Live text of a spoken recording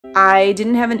I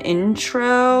didn't have an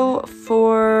intro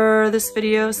for this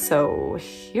video, so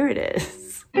here it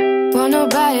is. Won't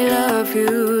nobody love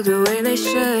you the way they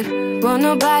should. Won't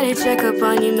nobody check up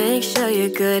on you, make sure you're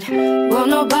good. Won't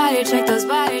nobody check those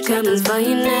body tremors for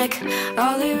your neck.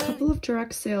 A couple of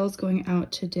direct sales going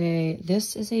out today.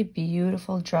 This is a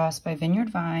beautiful dress by Vineyard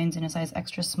Vines in a size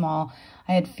extra small.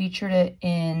 I had featured it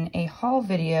in a haul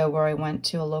video where I went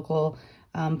to a local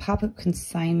pop-up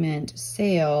consignment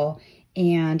sale,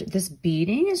 and this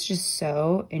beading is just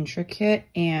so intricate,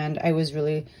 and I was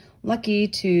really lucky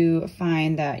to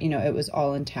find that, you know, it was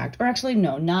all intact. Or actually,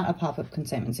 no, not a pop-up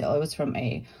consignment sale. It was from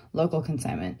a local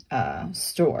consignment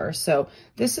store. So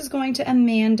this is going to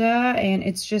Amanda, and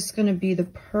it's just going to be the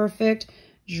perfect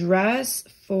dress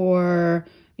for,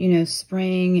 you know,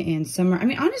 spring and summer. I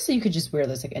mean, honestly, you could just wear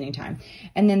this like anytime.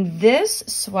 And then this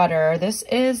sweater, this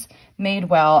is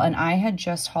Madewell, and I had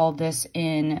just hauled this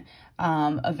in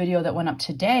a video that went up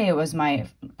today. It was my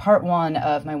part 1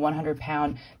 of my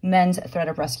 100-pound men's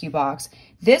thread-up rescue box.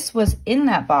 This was in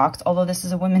that box, although this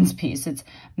is a women's piece. It's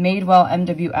Madewell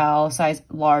MWL, size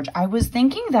large. I was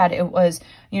thinking that it was,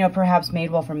 you know, perhaps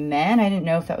Madewell for men. I didn't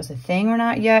know if that was a thing or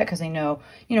not yet, because I know,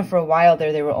 you know, for a while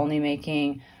there, they were only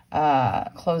making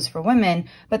clothes for women.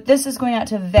 But this is going out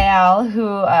to Val, who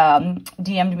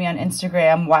DM'd me on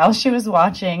Instagram while she was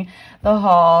watching the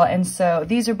haul. And so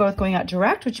these are both going out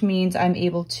direct, which means I'm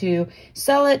able to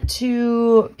sell it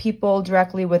to people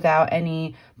directly without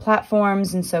any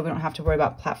platforms. And so we don't have to worry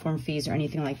about platform fees or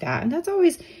anything like that. And that's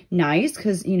always nice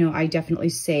because, you know, I definitely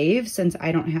save since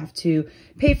I don't have to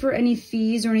pay for any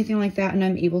fees or anything like that. And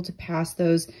I'm able to pass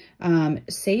those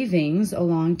savings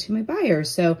along to my buyers.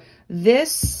 So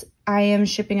this I am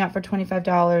shipping out for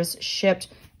 $25 shipped.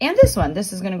 And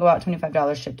this is going to go out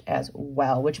 $25 shipped as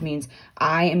well, which means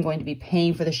I am going to be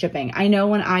paying for the shipping. I know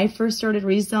when I first started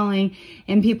reselling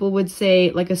and people would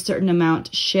say like a certain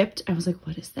amount shipped, I was like,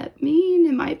 what does that mean?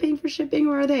 Am I paying for shipping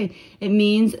or are they? It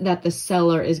means that the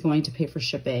seller is going to pay for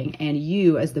shipping and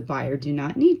you as the buyer do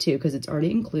not need to because it's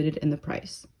already included in the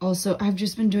price. Also, I've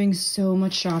just been doing so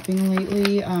much shopping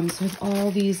lately. So with all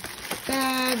these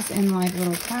bags and like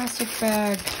little plastic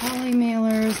bags, poly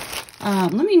mailers.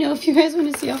 Let me know if you guys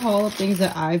want to see a haul of things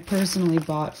that I've personally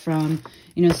bought from,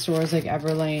 you know, stores like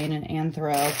Everlane and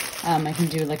Anthro. I can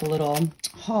do like a little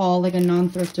haul, like a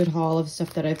non-thrifted haul of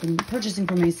stuff that I've been purchasing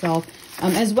for myself,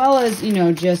 as well as, you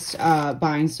know, just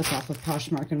buying stuff off of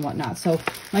Poshmark and whatnot. So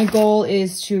my goal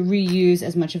is to reuse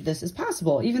as much of this as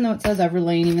possible. Even though it says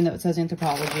Everlane, even though it says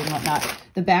Anthropologie and whatnot,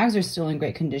 the bags are still in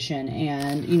great condition.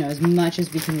 And, you know, as much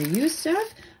as we can reuse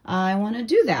stuff, I want to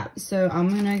do that. So I'm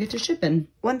going to get to shipping.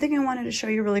 One thing I wanted to show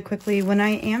you really quickly, when I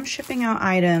am shipping out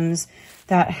items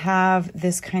that have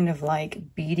this kind of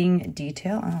like beading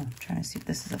detail. Oh, I'm trying to see if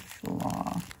this is a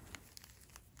flaw.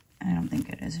 I don't think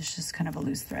it is. It's just kind of a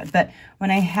loose thread. But when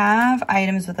I have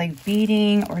items with like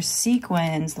beading or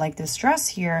sequins like this dress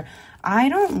here, I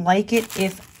don't like it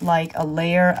if like a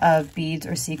layer of beads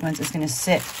or sequins is going to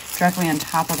sit directly on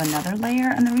top of another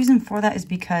layer. And the reason for that is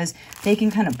because they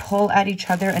can kind of pull at each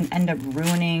other and end up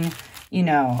ruining, you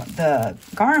know, the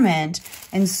garment.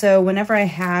 And so whenever I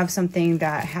have something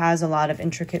that has a lot of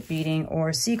intricate beading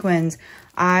or sequins,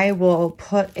 I will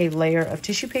put a layer of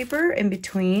tissue paper in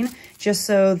between just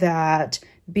so that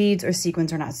beads or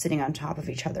sequins are not sitting on top of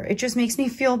each other. It just makes me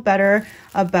feel better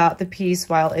about the piece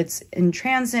while it's in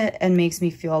transit and makes me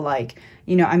feel like,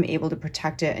 you know, I'm able to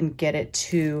protect it and get it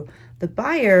to the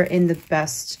buyer in the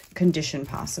best condition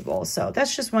possible. So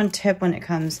that's just one tip when it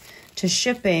comes to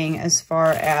shipping as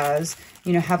far as,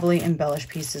 you know, heavily embellished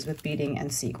pieces with beading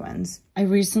and sequins. I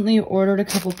recently ordered a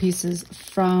couple pieces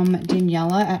from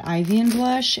Daniela at Ivy and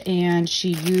Blush, and she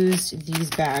used these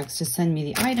bags to send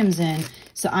me the items in.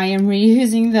 So I am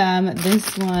reusing them.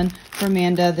 This one for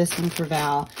Amanda, this one for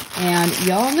Val. And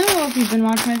y'all know, if you've been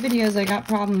watching my videos, I got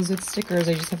problems with stickers.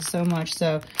 I just have so much.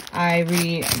 So I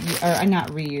not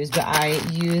reused, but I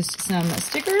used some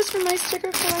stickers from my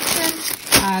sticker collection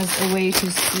as a way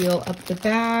to seal up the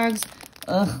bags.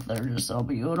 Ugh, they're just so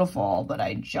beautiful, but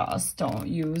I just don't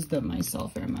use them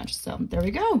myself very much. So there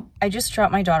we go. I just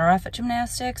dropped my daughter off at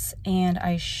gymnastics, and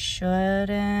I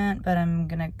shouldn't, but I'm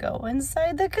gonna go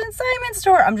inside the consignment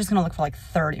store. I'm just gonna look for like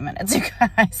 30 minutes, you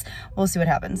guys. We'll see what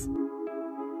happens.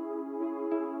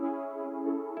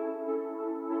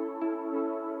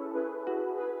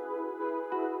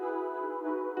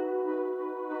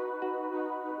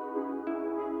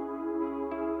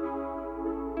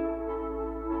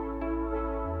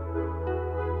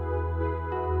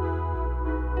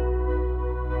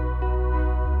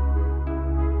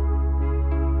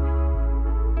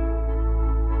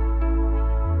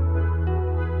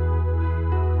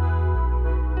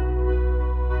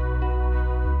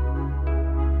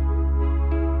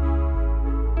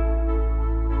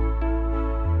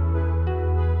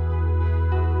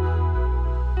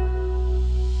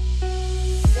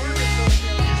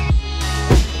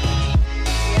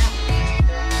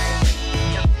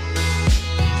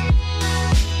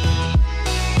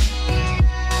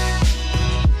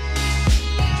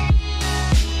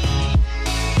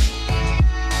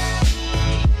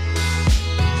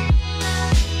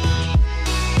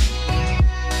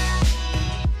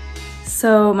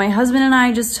 So my husband and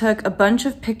I just took a bunch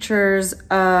of pictures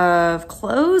of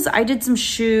clothes. I did some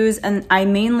shoes, and I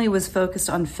mainly was focused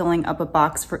on filling up a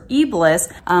box for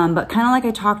eBliss, but kind of like I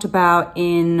talked about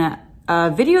in a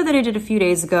video that I did a few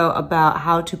days ago about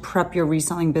how to prep your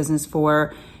reselling business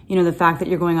for, you know, the fact that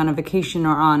you're going on a vacation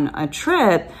or on a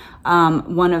trip.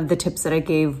 One of the tips that I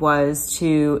gave was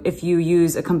to, if you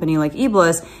use a company like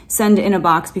eBliss, send in a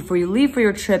box before you leave for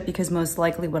your trip, because most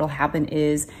likely what'll happen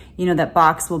is, you know, that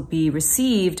box will be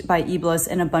received by eBliss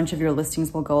and a bunch of your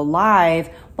listings will go live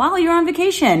while you're on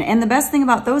vacation. And the best thing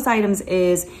about those items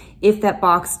is if that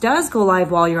box does go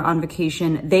live while you're on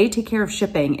vacation, they take care of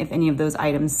shipping if any of those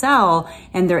items sell,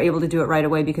 and they're able to do it right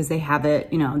away because they have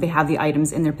it, you know, they have the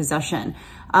items in their possession.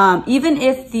 Even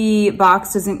if the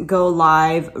box doesn't go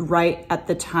live right at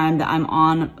the time that I'm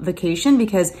on vacation,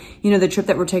 because, you know, the trip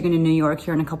that we're taking to New York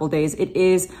here in a couple days, it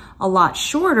is a lot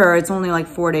shorter. It's only like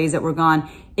 4 days that we're gone.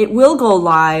 It will go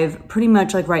live pretty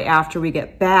much like right after we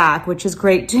get back, which is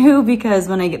great too, because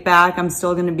when I get back, I'm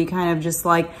still going to be kind of just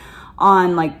like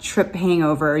on like trip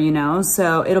hangover, you know?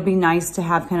 So it'll be nice to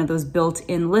have kind of those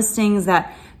built-in listings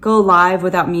that go live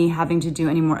without me having to do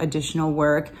any more additional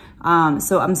work.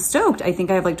 So I'm stoked. I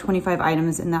think I have like 25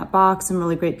 items in that box, some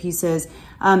really great pieces.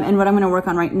 And what I'm gonna work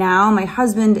on right now, my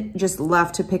husband just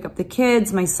left to pick up the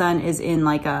kids. My son is in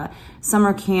like a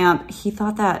summer camp. He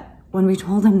thought that when we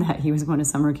told him that he was going to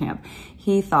summer camp,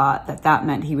 he thought that that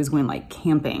meant he was going like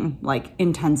camping, like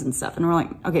in tents and stuff. And we're like,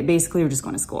 okay, basically we're just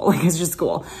going to school. Like it's just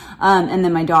school. And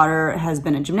then my daughter has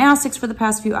been in gymnastics for the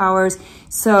past few hours.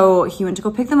 So he went to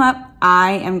go pick them up.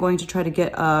 I am going to try to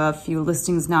get a few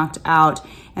listings knocked out.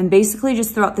 And basically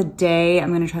just throughout the day, I'm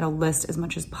going to try to list as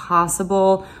much as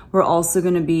possible. We're also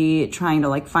going to be trying to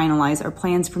like finalize our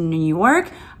plans for New York.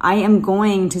 I am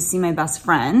going to see my best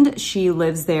friend. She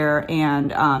lives there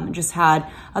and just had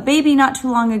a baby not too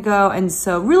long ago. And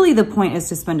so really the point is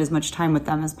to spend as much time with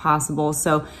them as possible.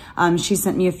 So she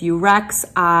sent me a few recs.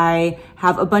 I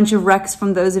have a bunch of recs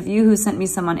from those of you who sent me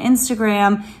some on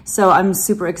Instagram. So I'm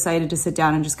super excited to sit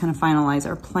down and just kind of finalize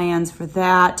our plans for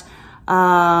that.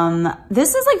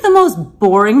 This is like the most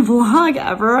boring vlog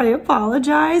ever. I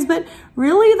apologize, but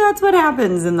really that's what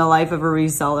happens in the life of a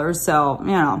reseller. So, you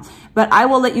know, but I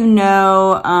will let you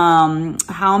know,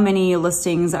 how many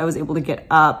listings I was able to get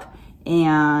up.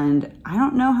 And I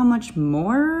don't know how much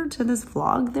more to this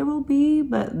vlog there will be,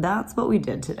 but that's what we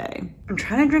did today. I'm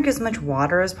trying to drink as much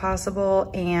water as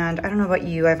possible. And I don't know about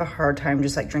you, I have a hard time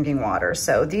just like drinking water.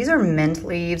 So these are mint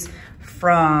leaves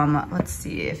from, let's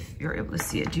see if you're able to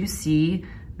see it. Do you see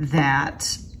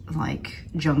that like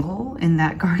jungle in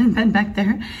that garden bed back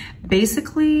there?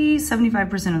 Basically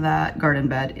 75% of that garden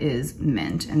bed is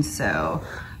mint. And so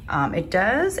it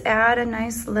does add a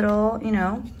nice little, you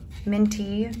know,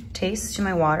 minty taste to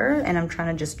my water, and I'm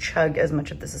trying to just chug as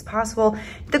much of this as possible.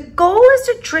 The goal is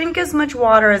to drink as much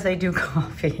water as I do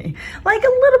coffee, like a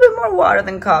little bit more water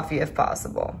than coffee if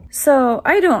possible. So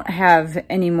I don't have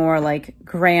any more like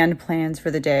grand plans for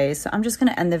the day, so I'm just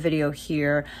gonna end the video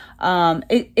here.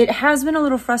 It has been a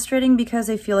little frustrating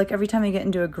because I feel like every time I get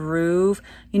into a groove,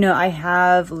 you know, I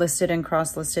have listed and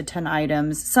cross-listed 10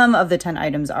 items. Some of the 10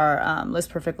 items are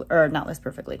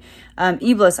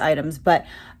eBliss items, but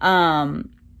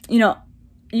you know,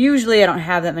 usually I don't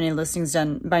have that many listings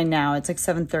done by now. It's like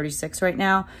 7:36 right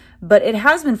now, but it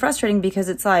has been frustrating because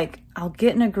it's like, I'll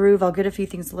get in a groove, I'll get a few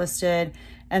things listed,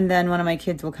 and then one of my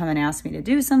kids will come and ask me to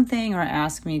do something or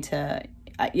ask me to,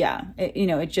 you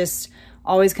know, it just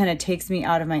always kind of takes me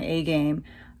out of my A game.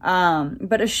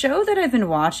 But a show that I've been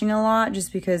watching a lot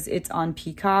just because it's on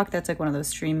Peacock, that's like one of those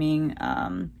streaming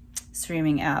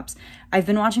apps. I've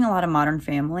been watching a lot of Modern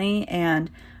Family, and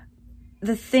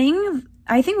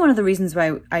I think one of the reasons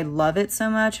why I love it so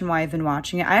much and why I've been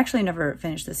watching it, I actually never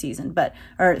finished the season,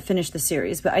 or finished the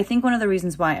series, but I think one of the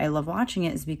reasons why I love watching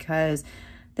it is because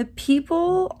the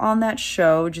people on that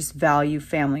show just value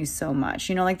family so much.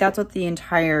 You know, like that's what the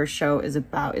entire show is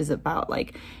about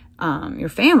like, your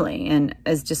family, and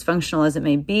as dysfunctional as it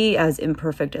may be, as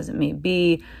imperfect as it may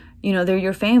be, you know, they're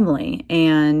your family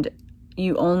and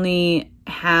you only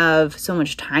have so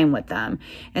much time with them.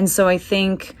 And so I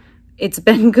think it's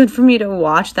been good for me to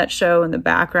watch that show in the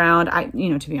background. You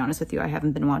know, to be honest with you, I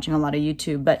haven't been watching a lot of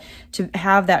YouTube, but to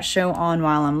have that show on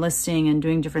while I'm listing and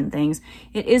doing different things,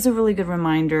 it is a really good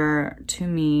reminder to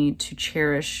me to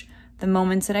cherish the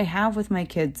moments that I have with my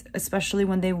kids, especially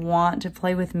when they want to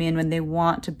play with me and when they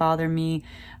want to bother me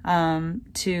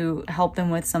to help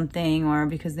them with something, or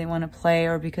because they want to play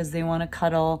or because they want to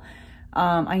cuddle.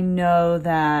 I know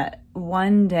that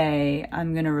one day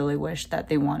I'm gonna really wish that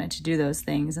they wanted to do those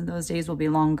things, and those days will be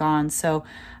long gone. So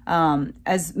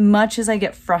as much as I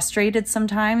get frustrated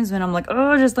sometimes when I'm like,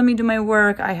 oh, just let me do my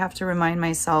work, I have to remind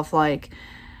myself, like,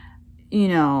 you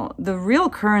know, the real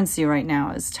currency right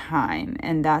now is time.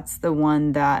 And that's the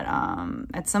one that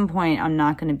at some point I'm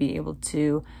not going to be able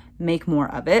to make more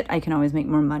of it. I can always make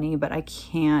more money, but I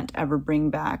can't ever bring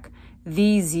back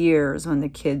these years when the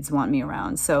kids want me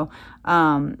around. So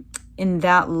in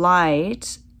that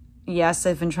light, yes,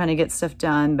 I've been trying to get stuff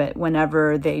done, but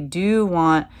whenever they do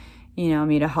want, you know,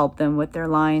 me to help them with their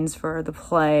lines for the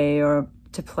play or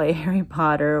to play Harry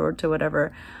Potter or to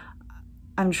whatever,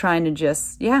 I'm trying to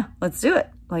just, yeah, let's do it.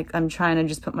 Like, I'm trying to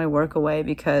just put my work away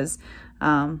because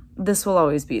this will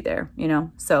always be there, you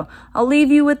know? So I'll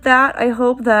leave you with that. I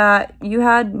hope that you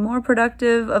had more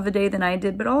productive of a day than I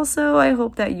did, but also I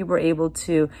hope that you were able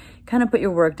to kind of put your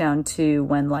work down to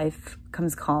when life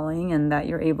comes calling, and that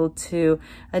you're able to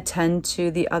attend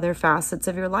to the other facets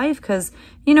of your life, because,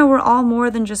 you know, we're all more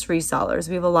than just resellers.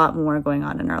 We have a lot more going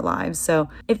on in our lives. So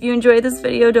if you enjoyed this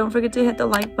video, don't forget to hit the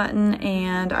like button,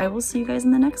 and I will see you guys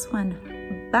in the next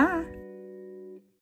one. Bye.